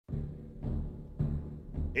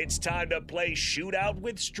It's time to play Shootout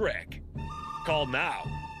with Strick. Call now,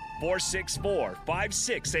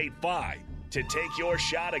 464-5685, to take your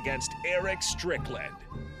shot against Eric Strickland.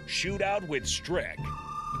 Shootout with Strick.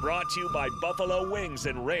 Brought to you by Buffalo Wings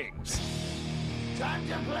and Rings. Time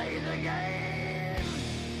to play the game!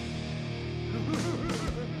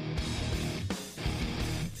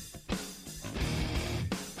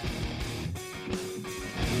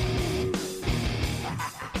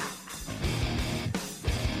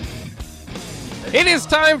 It is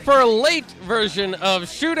time for a late version of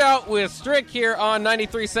Shootout with Strick here on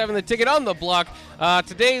 93.7 The Ticket on the Block.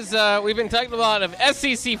 We've been talking a lot of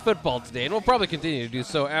SEC football today, and we'll probably continue to do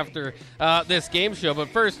so after this game show. But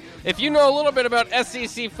first, if you know a little bit about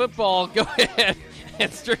SEC football, go ahead.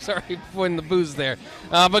 And Strick's already putting the booze there.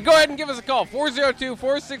 But go ahead and give us a call,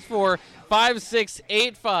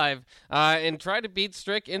 402-464-5685, and try to beat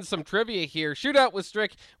Strick in some trivia here. Shootout with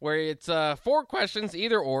Strick, where it's 4 questions,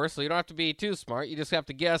 either or, so you don't have to be too smart. You just have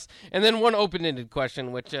to guess. And then 1 open-ended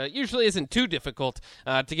question, which usually isn't too difficult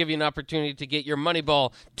to give you an opportunity to get your money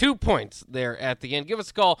ball 2 points there at the end. Give us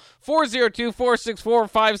a call,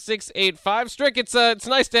 402-464-5685. Strick, it's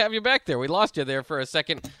nice to have you back there. We lost you there for a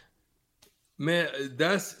second. Man,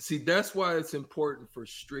 that's why it's important for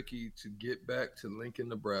Stricky to get back to Lincoln,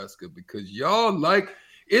 Nebraska, because y'all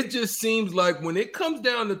it just seems like when it comes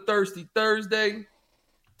down to Thirsty Thursday,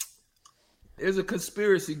 there's a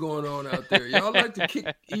conspiracy going on out there. Y'all like to kick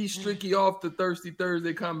Stricky off the Thirsty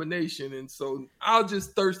Thursday combination, and so I'll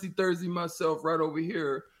just Thirsty Thursday myself right over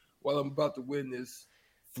here while I'm about to win this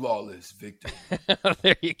flawless victory.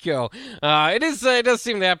 There you go. It does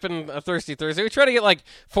seem to happen a Thirsty Thursday. We try to get like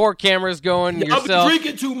 4 cameras going. Y'all been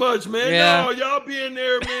drinking too much, man. Yeah. No, y'all be in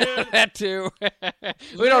there, man. That too.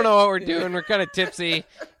 We don't know what we're doing. We're kind of tipsy,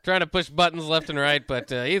 trying to push buttons left and right,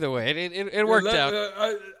 but either way, it worked out.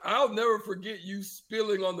 I'll never forget you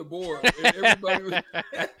spilling on the board. And everybody was,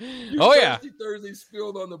 Thirsty Thursday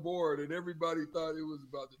spilled on the board, and everybody thought it was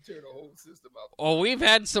about to tear the whole system out. Well, we've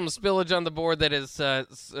had some spillage on the board that has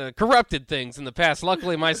corrupted things in the past.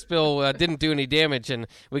 Luckily, my spill didn't do any damage, and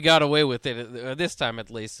we got away with it this time at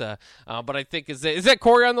least. But I think, is that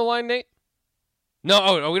Corey on the line, Nate?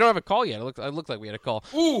 No, we don't have a call yet. It looked like we had a call.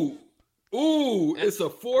 Ooh, it's a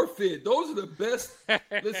forfeit. Those are the best.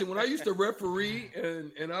 Listen, when I used to referee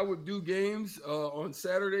and I would do games on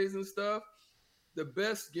Saturdays and stuff, the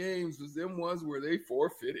best games was them ones where they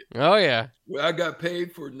forfeited. Oh, yeah. Where I got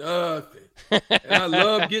paid for nothing. And I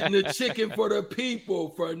love getting the chicken for the people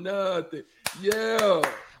for nothing. Yeah.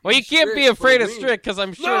 Well, you can't be afraid of Strick, because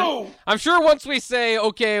I'm sure once we say,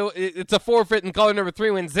 okay, it's a forfeit and caller number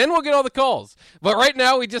 3 wins, then we'll get all the calls. But right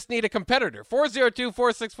now, we just need a competitor.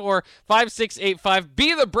 402-464-5685.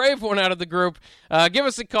 Be the brave one out of the group. Give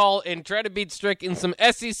us a call and try to beat Strick in some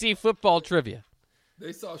SEC football trivia.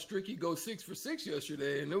 They saw Stricky go 6 for 6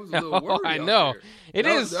 yesterday, and it was a little worried. I know.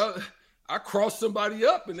 I crossed somebody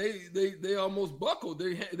up, and they almost buckled.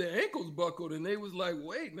 Their ankles buckled, and they was like,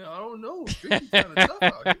 wait, now, I don't know. Stricky's kind of tough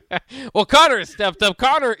out here. Well, Connor has stepped up.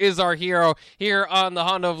 Connor is our hero here on the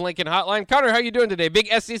Honda of Lincoln Hotline. Connor, how you doing today? Big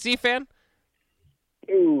SEC fan?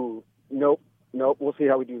 Ooh, nope. We'll see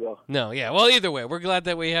how we do, though. No, yeah. Well, either way, we're glad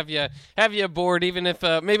that we have you aboard, even if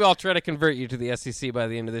maybe I'll try to convert you to the SEC by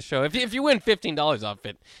the end of this show. If you win $15 off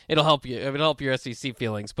it, it'll help you. It'll help your SEC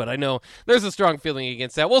feelings, but I know there's a strong feeling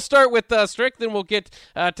against that. We'll start with Strick, then we'll get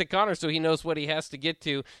to Connor so he knows what he has to get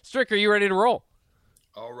to. Strick, are you ready to roll?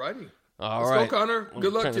 All righty. Let's go, Connor.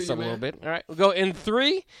 Good luck to you, man. A little bit. All right, we'll go in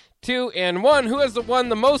 3, 2, and 1. Who has won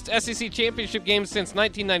the most SEC championship games since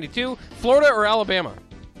 1992, Florida or Alabama?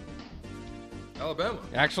 Alabama.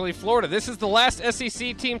 Actually, Florida. This is the last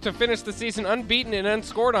SEC team to finish the season unbeaten and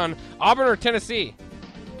unscored on. Auburn or Tennessee?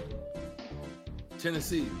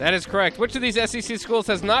 Tennessee. That is correct. Which of these SEC schools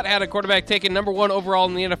has not had a quarterback taken number 1 overall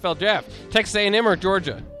in the NFL draft? Texas A&M or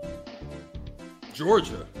Georgia?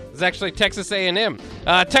 Georgia. It's actually Texas A&M.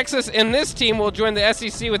 Texas and this team will join the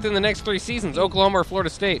SEC within the next 3 seasons. Oklahoma or Florida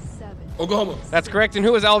State? Oklahoma. That's correct. And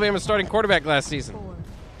who was Alabama's starting quarterback last season?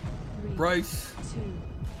 Bryce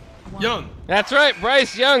Young. That's right,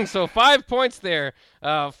 Bryce Young. So 5 points there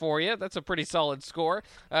for you. That's a pretty solid score.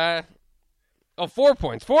 4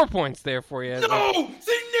 points. 4 points there for you. No!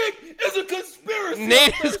 See, Nick, it's a conspiracy.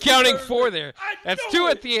 Nate is counting 4 there. That's 2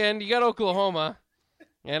 at the end. You got Oklahoma.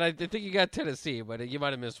 And I think you got Tennessee, but you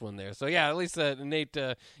might have missed one there. So, yeah, at least, Nate,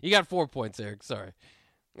 you got 4 points there. Sorry.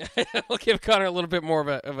 We'll give Connor a little bit more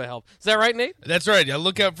of a help. Is that right, Nate? That's right. Yeah,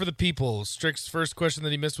 look out for the people. Strick's first question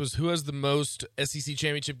that he missed was, who has the most SEC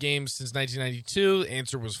championship games since 1992? The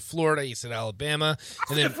answer was Florida. He said Alabama.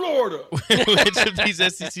 And then Florida. Which of these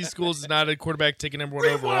SEC schools is not a quarterback taking number 1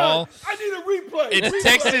 overall? I need a replay. It's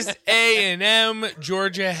Texas A&M.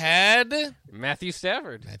 Georgia had Matthew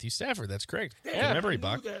Stafford. Matthew Stafford. That's correct. Damn, Good memory, I knew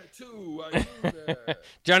Bach. that too. I knew that.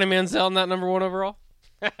 Johnny Manziel not number 1 overall?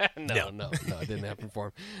 No, it didn't happen for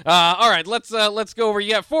him. All right, let's go over.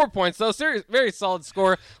 You got 4 points, though. Very solid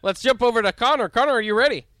score. Let's jump over to Connor. Connor, are you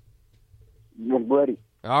ready? I'm ready.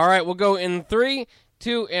 All right, we'll go in 3,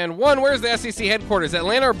 2, and 1. Where's the SEC headquarters?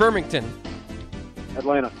 Atlanta or Birmingham?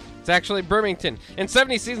 Atlanta. It's actually Birmingham. In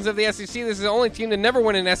 70 seasons of the SEC, this is the only team to never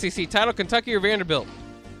win an SEC title. Kentucky or Vanderbilt?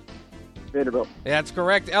 Vanderbilt. That's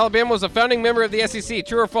correct. Alabama was a founding member of the SEC.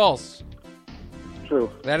 True or false?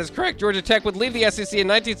 True. That is correct. Georgia Tech would leave the SEC in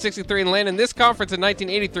 1963 and land in this conference in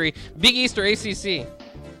 1983. Big East or ACC?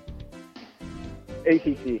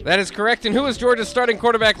 ACC. That is correct. And who was Georgia's starting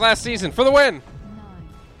quarterback last season for the win?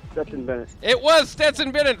 Stetson Bennett. It was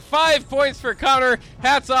Stetson Bennett. 5 points for Connor.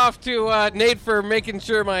 Hats off to Nate for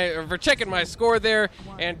for checking my score there.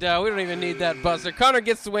 And we don't even need that buzzer. Connor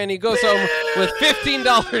gets the win. He goes home with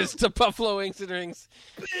 $15 to Buffalo Wings and Rings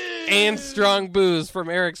and strong booze from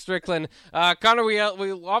Eric Strickland. Connor, we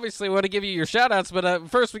obviously want to give you your shout-outs,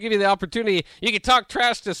 but first we give you the opportunity. You can talk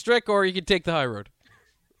trash to Strick, or you can take the high road.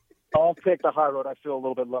 I'll take the high road. I feel a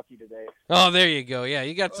little bit lucky today. Oh, there you go. Yeah,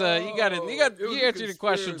 you answered your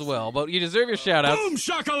questions well, but you deserve your shout-outs. Boom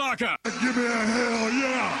shakalaka! Give me a hell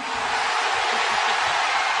yeah!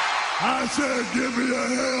 I said give me a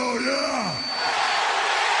hell yeah!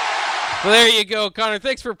 So there you go, Connor.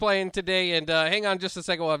 Thanks for playing today, and hang on just a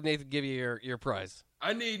second. We'll have Nathan give you your prize.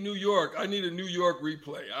 I need New York. I need a New York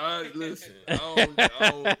replay. Listen. We'll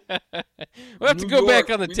have to go back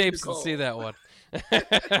on the tapes and see that one. But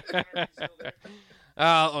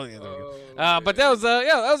that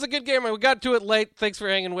was a good game. We got to it late. Thanks for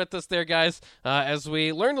hanging with us there, guys, as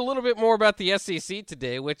we learned a little bit more about the SEC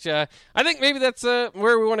today, which I think maybe that's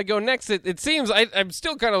where we want to go next. It seems I'm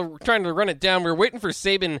still kind of trying to run it down. We're waiting for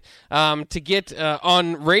Saban to get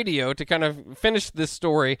on radio to kind of finish this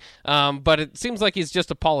story, but it seems like he's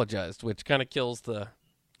just apologized, which kind of kills the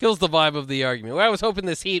vibe of the argument. I was hoping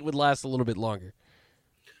this heat would last a little bit longer.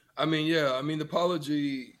 The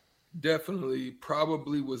apology definitely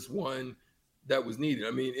probably was one that was needed.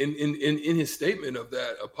 I mean, in his statement of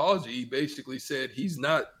that apology, he basically said he's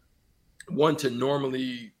not one to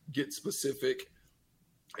normally get specific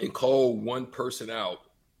and call one person out.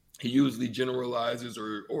 He usually generalizes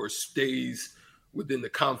or stays within the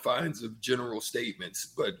confines of general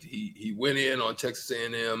statements, but he went in on Texas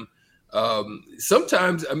A&M.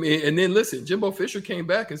 Sometimes, and then listen, Jimbo Fisher came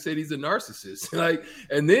back and said he's a narcissist.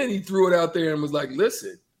 And then he threw it out there and was like,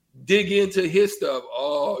 listen, dig into his stuff.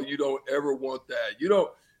 Oh, you don't ever want that. You don't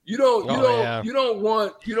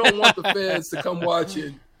want the fans to come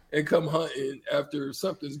watching and come hunting after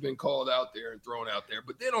something's been called out there and thrown out there.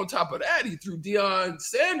 But then on top of that, he threw Deion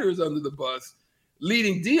Sanders under the bus,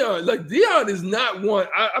 leading Deion. Like, Deion is not one.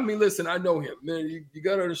 Listen, I know him, man. You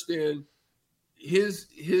got to understand his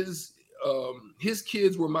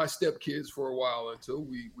kids were my stepkids for a while until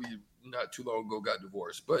we not too long ago got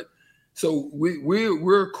divorced. But so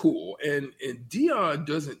we're cool, and Deion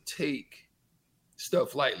doesn't take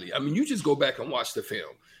stuff lightly. I mean, you just go back and watch the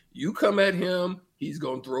film. You come at him, he's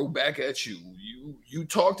gonna throw back at you. You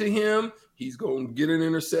talk to him, he's gonna get an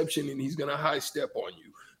interception and he's gonna high step on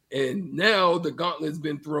you. And now the gauntlet's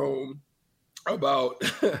been thrown about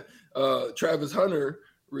Travis Hunter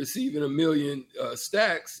receiving 1 million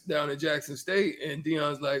stacks down at Jackson State, and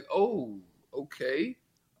Deion's like, oh, okay.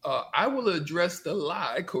 I will address the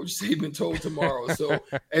lie Coach Saban told tomorrow. So,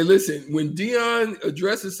 hey, listen, when Deion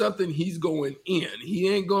addresses something, he's going in. He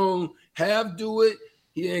ain't going to half do it.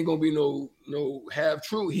 He ain't going to be no half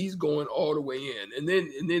true. He's going all the way in. And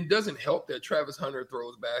then it doesn't help that Travis Hunter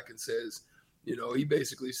throws back and says, he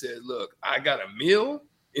basically said, look, I got a meal.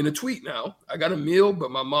 In a tweet now, I got a meal, but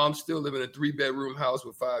my mom's still living in a 3-bedroom house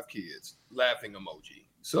with 5 kids. Laughing emoji.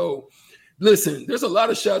 So, listen, there's a lot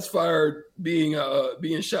of shots fired being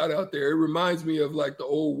shot out there. It reminds me of like the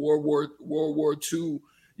old World War II.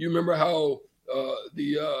 You remember how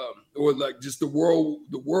the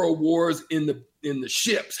world wars in the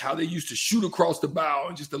ships, how they used to shoot across the bow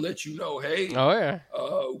and just to let you know, hey, oh yeah,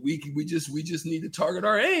 we just need to target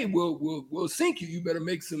our aim. We'll sink you. You better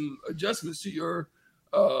make some adjustments to your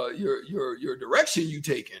direction you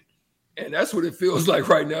taking. And that's what it feels like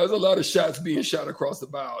right now. There's a lot of shots being shot across the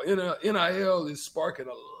bow. NIL is sparking a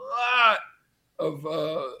lot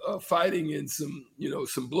fighting and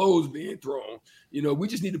some blows being thrown. We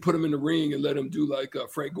just need to put him in the ring and let him do like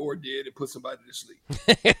Frank Gore did and put somebody to sleep.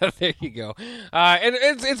 Yeah, there you go. And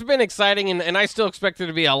it's been exciting, and I still expect there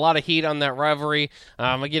to be a lot of heat on that rivalry.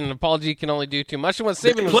 Again, an apology can only do too much. And what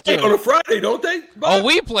Saban was play doing on a Friday, don't they, Bob? Oh,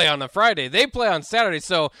 we play on a Friday. They play on Saturday.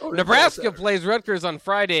 So Nebraska plays Rutgers on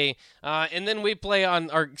Friday, and then we play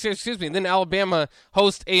then Alabama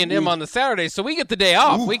hosts A&M on the Saturday. So we get the day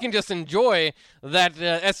off. We can just enjoy that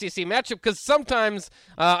SEC matchup, because sometimes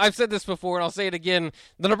I've said this before, and I'll say it again.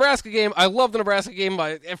 The Nebraska game, I love the Nebraska game.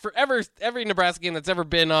 Every Nebraska game that's ever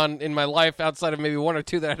been on in my life, outside of maybe one or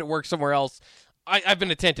two that I had to work somewhere else, I've been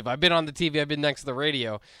attentive. I've been on the TV. I've been next to the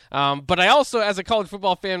radio. But I also, as a college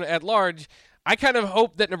football fan at large, I kind of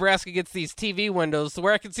hope that Nebraska gets these TV windows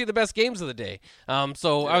where I can see the best games of the day. I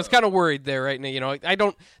was kind of worried there right now. I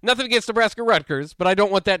don't, nothing against Nebraska Rutgers, but I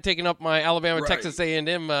don't want that taking up my Alabama Texas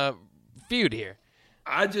A&M feud here.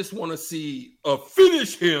 I just want to see a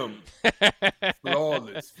finish him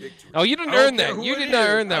flawless victory. Oh, you didn't earn that. You did not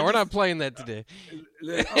earn that. We're not playing that today.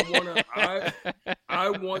 I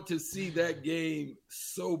want to see that game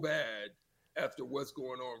so bad after what's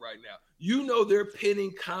going on right now. They're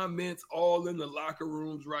pinning comments all in the locker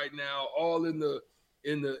rooms right now, all in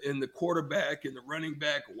the quarterback and the running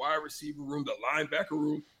back, wide receiver room, the linebacker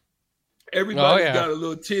room. Everybody's got a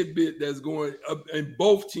little tidbit that's going up in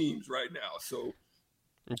both teams right now. So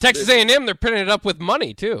Texas A&M, they're pinning it up with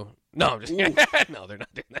money too. No, I'm just no, they're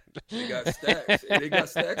not doing that. They got stacks. They got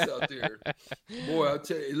stacks out there. Boy, I'll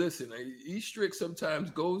tell you, listen, Strick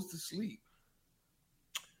sometimes goes to sleep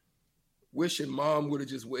wishing Mom would have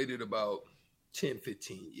just waited about 10,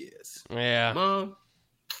 15 years. Yeah. Mom,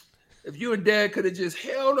 if you and Dad could have just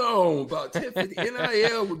held on about 10, 15,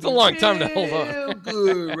 NIL would be a long time to hold on.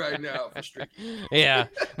 Good right now for Stricky. Yeah.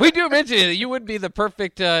 We do mention it. You would be the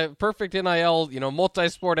perfect NIL,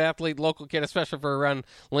 multi-sport athlete, local kid, especially for around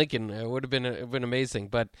Lincoln. It would have been amazing.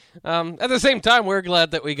 But at the same time, we're glad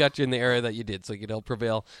that we got you in the era that you did, so you could help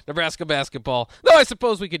prevail Nebraska basketball. Though I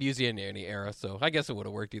suppose we could use you in any era, so I guess it would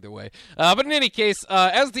have worked either way. But in any case,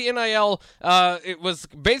 as the NIL, it was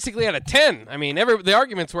basically at a 10. I mean, the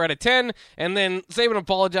arguments were at a 10. And then Saban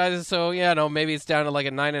apologizes, so maybe it's down to like a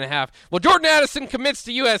 9.5. Well, Jordan Addison commits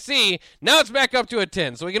to USC. Now it's back up to a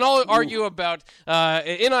 10. So we can all argue about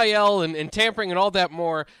NIL and tampering and all that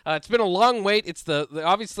more. It's been a long wait. It's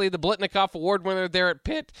obviously the Blitnikoff Award winner there at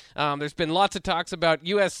Pitt. There's been lots of talks about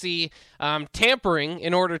USC tampering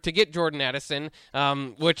in order to get Jordan Addison,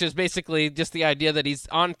 which is basically just the idea that he's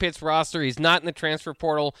on Pitt's roster, he's not in the transfer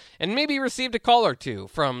portal, and maybe received a call or two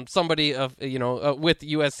from somebody of with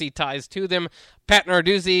USC ties to them. Pat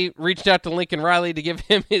Narduzzi reached out to Lincoln Riley to give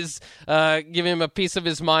him a piece of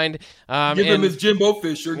his mind. Give him his Jimbo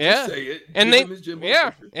Fisher. Just say it. And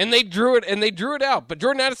Fisher. And they drew it out. But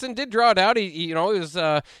Jordan Addison did draw it out. He was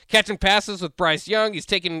catching passes with Bryce Young. He's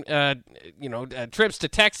taking trips to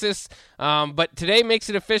Texas. But today makes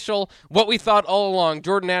it official. What we thought all along,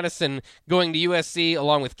 Jordan Addison going to USC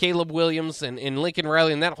along with Caleb Williams and Lincoln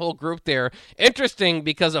Riley and that whole group there. Interesting,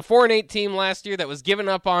 because a 4-8 team last year that was given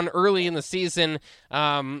up on early in the season.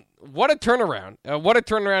 What a turnaround. What a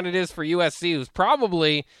turnaround it is for USC, who's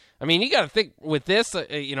probably, you got to think with this,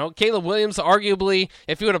 Caleb Williams, arguably,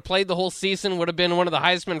 if he would have played the whole season, would have been one of the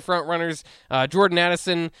Heisman frontrunners. Jordan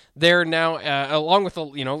Addison there now, along with,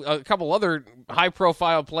 a couple other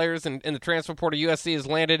high-profile players in the transfer portal USC has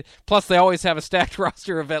landed. Plus, they always have a stacked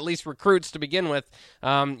roster of at least recruits to begin with.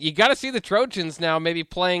 You got to see the Trojans now maybe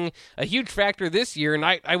playing a huge factor this year, and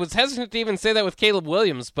I was hesitant to even say that with Caleb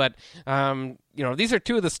Williams, but, these are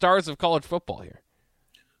two of the stars of college football here.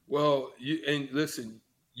 Well, listen,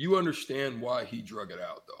 you understand why he drug it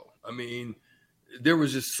out, though. There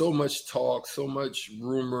was just so much talk, so much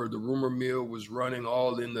rumor. The rumor mill was running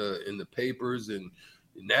all in the papers and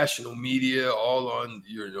national media, all on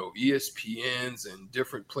ESPNs and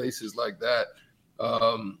different places like that.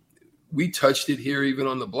 We touched it here, even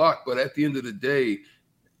on the block. But at the end of the day,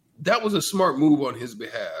 that was a smart move on his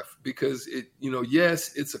behalf, because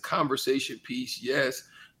yes, it's a conversation piece. Yes,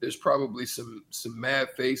 there's probably some mad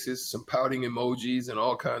faces, some pouting emojis, and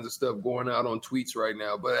all kinds of stuff going out on tweets right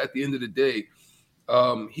now. But at the end of the day,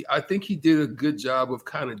 I think he did a good job of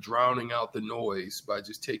kind of drowning out the noise by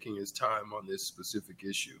just taking his time on this specific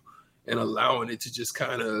issue and allowing it to just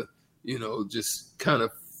kind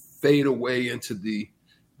of fade away into the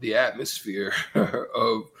atmosphere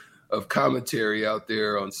of commentary out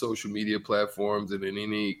there on social media platforms and in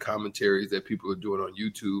any commentaries that people are doing on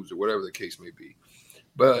YouTube or whatever the case may be.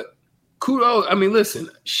 But kudos. Listen,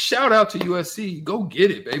 shout out to USC. Go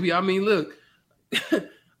get it, baby. Look,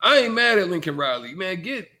 I ain't mad at Lincoln Riley, man.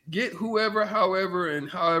 Get Get whoever, however, and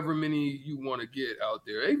however many you want to get out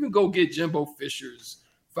there. Even go get Jimbo Fisher's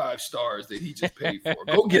 5 stars that he just paid for.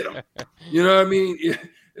 Go get them. You know what I mean?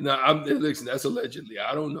 No, listen, that's allegedly.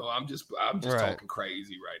 I don't know. I'm just right. Talking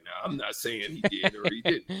crazy right now. I'm not saying he did or he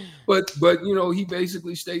didn't. But he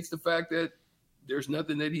basically states the fact that there's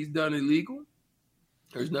nothing that he's done illegal.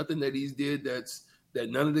 There's nothing that he's did that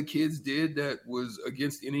none of the kids did that was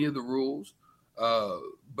against any of the rules.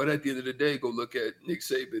 But at the end of the day, go look at Nick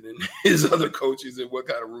Saban and his other coaches and what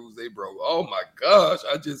kind of rules they broke. Oh my gosh,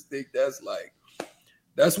 I just think that's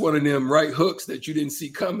one of them right hooks that you didn't see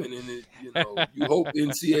coming. And you hope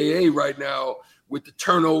NCAA right now with the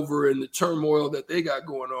turnover and the turmoil that they got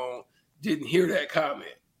going on didn't hear that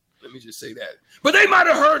comment. Let me just say that. But they might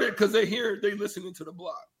have heard it because they listening to the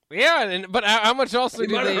block. Yeah, but how much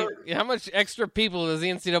how much extra people does the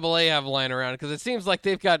NCAA have lying around? Because it seems like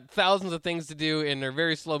they've got thousands of things to do and they're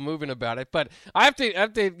very slow moving about it. But I have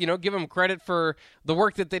to give them credit for the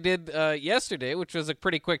work that they did yesterday, which was a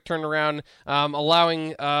pretty quick turnaround, allowing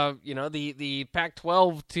the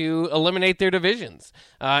Pac-12 to eliminate their divisions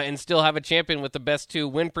and still have a champion with the best 2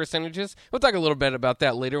 win percentages. We'll talk a little bit about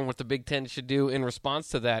that later and what the Big Ten should do in response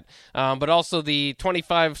to that. But also the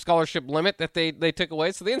 25 scholarship limit that they took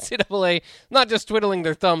away. So the NCAA not just twiddling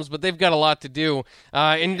their thumbs, but they've got a lot to do.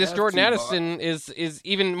 And this Jordan Addison is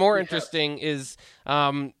even more interesting. Is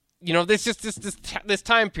this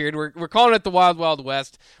time period we're calling it the Wild Wild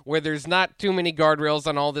West, where there's not too many guardrails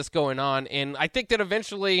on all this going on, and I think that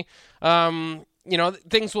eventually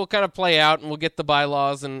things will kind of play out and we'll get the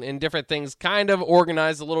bylaws and different things kind of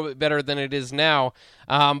organized a little bit better than it is now.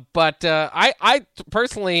 But I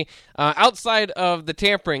personally, outside of the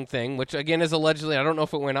tampering thing, which again is allegedly, I don't know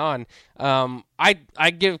if it went on, I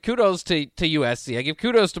give kudos to USC. I give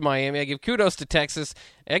kudos to Miami. I give kudos to Texas.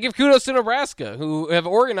 And I give kudos to Nebraska, who have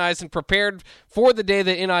organized and prepared for the day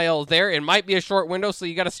that NIL is there. It might be a short window, so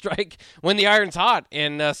you got to strike when the iron's hot.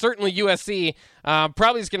 And certainly USC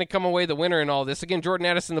probably is going to come away the winner in all this. Again, Jordan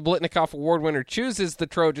Addison, the Blitnikoff Award winner, chooses the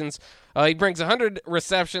Trojans. He brings 100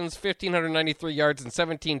 receptions, 1,593 yards, and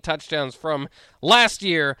 17 touchdowns from last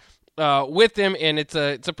year with him, and it's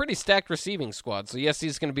a pretty stacked receiving squad. So yes,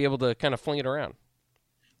 he's going to be able to kind of fling it around.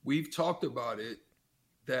 We've talked about it,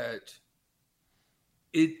 that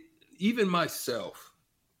even myself,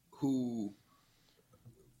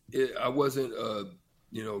 I wasn't a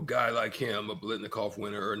guy like him, a Blitnikoff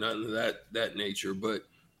winner or nothing of that nature, but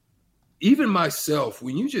even myself,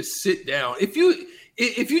 when you just sit down, if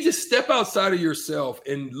you just step outside of yourself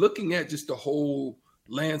and looking at just the whole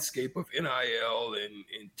landscape of NIL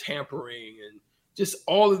and tampering and just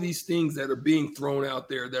all of these things that are being thrown out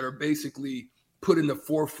there that are basically put in the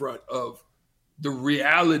forefront of the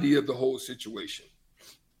reality of the whole situation.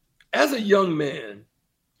 As a young man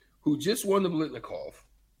who just won the Blitnikoff,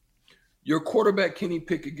 your quarterback Kenny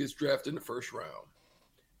Pickett gets drafted in the first round.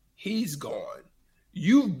 He's gone.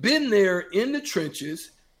 You've been there in the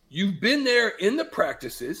trenches. You've been there in the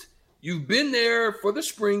practices. You've been there for the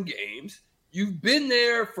spring games. You've been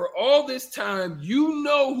there for all this time. You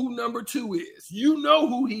know who number 2 is. You know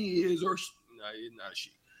who he is, or not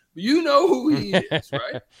she. But you know who he is,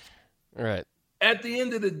 right? Right. At the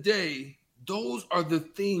end of the day, those are the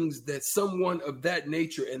things that someone of that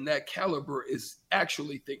nature and that caliber is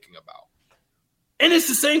actually thinking about. And it's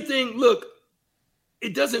the same thing. Look,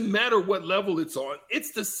 it doesn't matter what level it's on.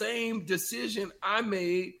 It's the same decision I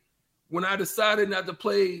made when I decided not to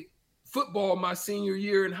play football my senior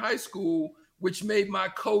year in high school, which made my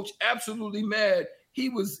coach absolutely mad. He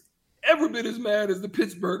was every bit as mad as the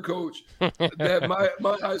Pittsburgh coach that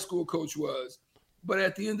my high school coach was. But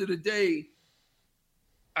at the end of the day,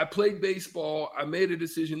 I played baseball. I made a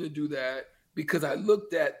decision to do that because I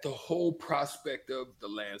looked at the whole prospect of the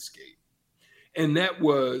landscape. And that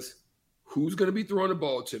was, who's going to be throwing the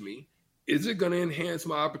ball to me? Is it going to enhance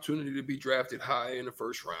my opportunity to be drafted high in the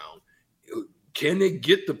first round? Can they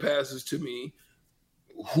get the passes to me?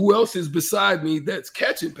 Who else is beside me that's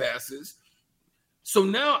catching passes? So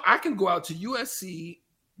now I can go out to USC.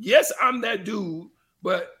 Yes, I'm that dude,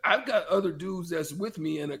 but I've got other dudes that's with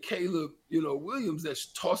me, and a Caleb, Williams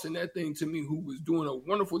that's tossing that thing to me, who was doing a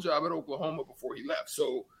wonderful job at Oklahoma before he left.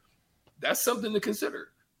 So that's something to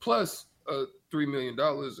consider. Plus $3 million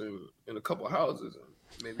and a couple houses and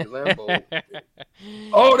maybe a Lambo.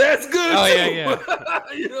 Oh, that's good. Oh,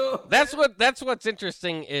 too. yeah. That's what's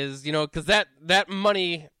interesting is, because that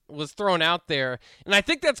money was thrown out there. And I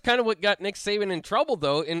think that's kind of what got Nick Saban in trouble,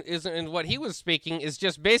 though, in what he was speaking is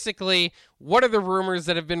just basically what are the rumors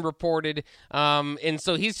that have been reported. And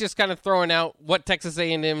so he's just kind of throwing out what Texas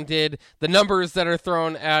A&M did, the numbers that are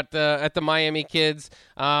thrown at the Miami kids,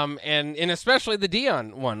 and especially the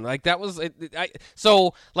Deion one. Like that was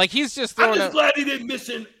so like he's just throwing. I'm just glad he didn't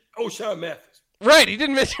mention O'Shawn Mathis. Right, he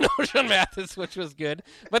didn't mention O'Shawn Mathis, which was good,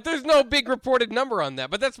 but there's no big reported number on that.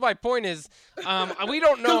 But that's my point is, we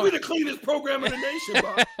don't know. We're the cleanest program in the nation,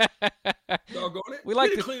 Bob. Doggone it. We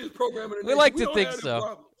like the cleanest program in the nation. We like to think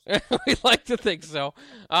so. We like to think so.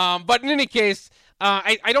 But in any case,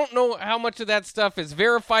 I don't know how much of that stuff is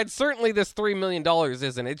verified. Certainly this $3 million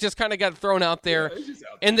isn't. It just kind of got thrown out there,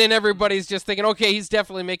 and then everybody's just thinking, okay, he's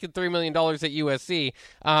definitely making $3 million at USC.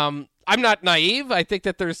 I'm not naive. I think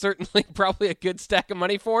that there's certainly probably a good stack of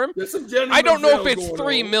money for him. I don't know if it's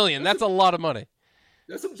 $3 million. That's a lot of money.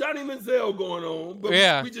 There's some Johnny Manziel going on, but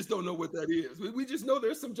we just don't know what that is. We just know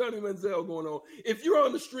there's some Johnny Manziel going on. If you're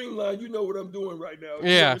on the streamline, you know what I'm doing right now.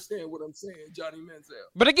 You understand what I'm saying, Johnny Manziel.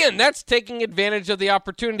 But again, that's taking advantage of the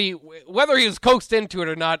opportunity. Whether he was coaxed into it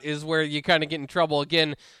or not is where you kind of get in trouble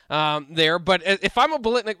again there. But if I'm a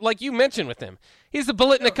Biletnikoff, like you mentioned with him, he's the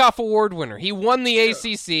Biletnikoff Award winner. He won the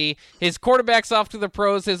ACC. His quarterback's off to the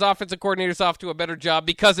pros. His offensive coordinator's off to a better job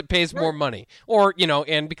because it pays more money. Or,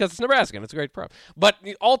 and because it's Nebraska and it's a great pro. But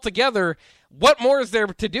altogether, what more is there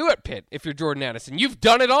to do at Pitt if you're Jordan Addison? You've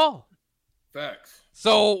done it all. Facts.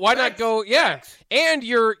 So why not go, Facts. And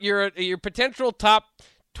your potential top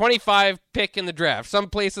 25 pick in the draft. Some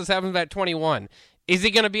places have him at 21. Is he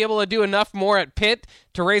going to be able to do enough more at Pitt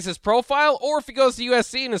to raise his profile? Or if he goes to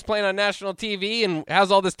USC and is playing on national TV and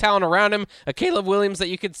has all this talent around him, a Caleb Williams that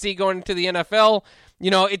you could see going into the NFL,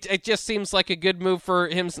 it just seems like a good move for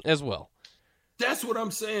him as well. That's what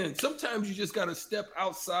I'm saying. Sometimes you just got to step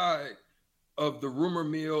outside of the rumor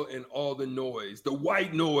mill and all the noise, the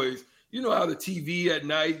white noise. You know how the TV at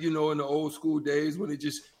night, in the old school days when it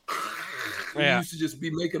just used to just be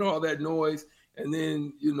making all that noise. And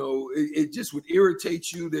then, it just would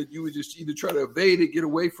irritate you that you would just either try to evade it, get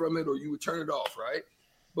away from it, or you would turn it off, right?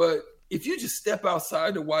 But if you just step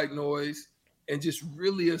outside the white noise and just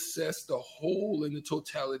really assess the whole and the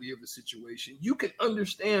totality of the situation, you can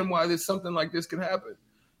understand why there's something like this can happen.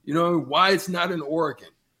 Why it's not in Oregon,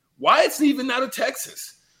 why it's even not a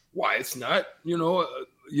Texas, why it's not, in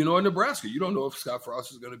Nebraska. You don't know if Scott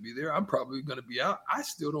Frost is going to be there. I'm probably going to be out. I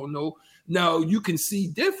still don't know. Now, you can see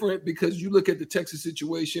different because you look at the Texas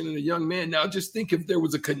situation and a young man. Now, just think if there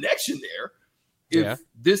was a connection there. If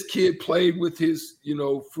this kid played with his,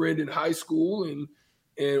 friend in high school and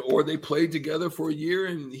or they played together for a year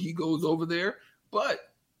and he goes over there. But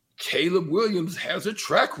Caleb Williams has a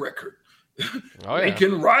track record.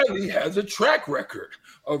 Lincoln Riley has a track record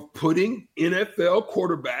of putting NFL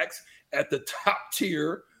quarterbacks at the top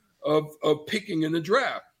tier of picking in the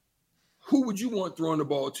draft. Who would you want throwing the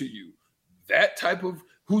ball to you? That type of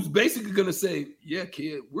who's basically going to say, yeah,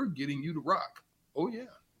 kid, we're getting you the rock. Oh, yeah.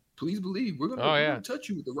 Please believe we're going to touch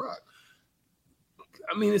you with the rock.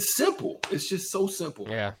 I mean, it's simple. It's just so simple.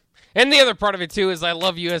 Yeah. And the other part of it, too, is I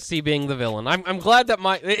love USC being the villain. I'm glad that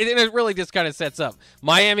it really just kind of sets up.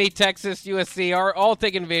 Miami, Texas, USC are all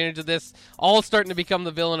taking advantage of this, all starting to become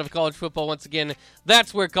the villain of college football once again.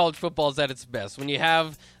 That's where college football is at its best, when you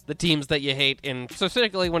have the teams that you hate, and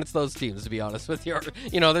specifically when it's those teams, to be honest with you.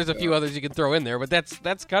 There's a few others you can throw in there, but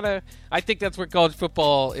that's kind of, I think that's where college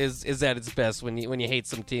football is at its best, when you hate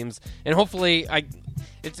some teams. And hopefully,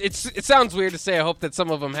 it sounds weird to say I hope that some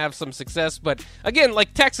of them have some success, but again,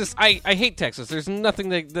 like Texas, I hate Texas. There's nothing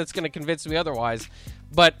that's going to convince me otherwise,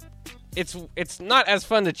 but it's not as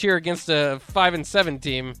fun to cheer against a 5-7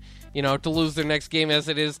 team, to lose their next game as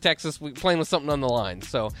it is Texas playing with something on the line.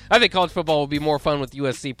 So I think college football will be more fun with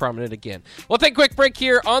USC prominent again. We'll take a quick break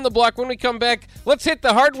here on the block. When we come back, let's hit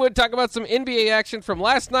the hardwood, talk about some NBA action from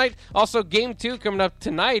last night. Also, Game 2 coming up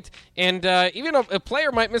tonight. And even a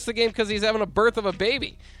player might miss the game because he's having a birth of a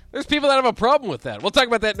baby. There's people that have a problem with that. We'll talk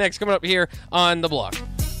about that next, coming up here on the block.